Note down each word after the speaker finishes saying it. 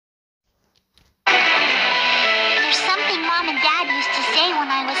Mom and Dad used to say when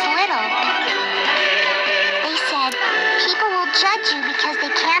I was little. They said, people will judge you because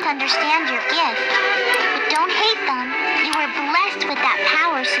they can't understand your gift. But don't hate them. You were blessed with that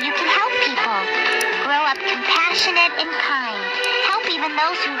power so you can help people. Grow up compassionate and kind. Help even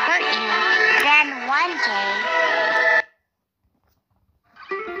those who hurt you. Then one day...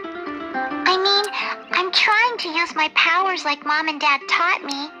 I mean, I'm trying to use my powers like Mom and Dad taught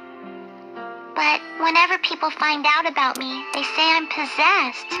me. But whenever people find out about me, they say I'm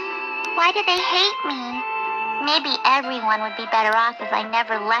possessed. Why do they hate me? Maybe everyone would be better off if I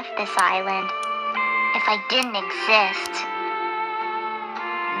never left this island. If I didn't exist.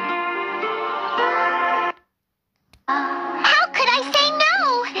 How could I say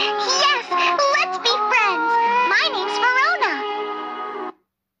no? Yes, let's be friends. My name's Verona.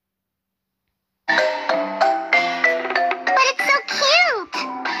 But it's so cute.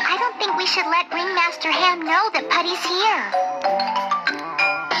 I don't think we should let Ringmaster Ham know that Putty's here.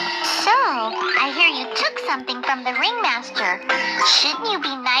 So, I hear you took something from the Ringmaster. Shouldn't you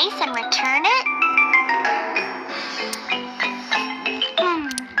be nice and return it?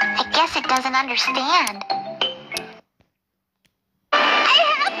 I guess it doesn't understand.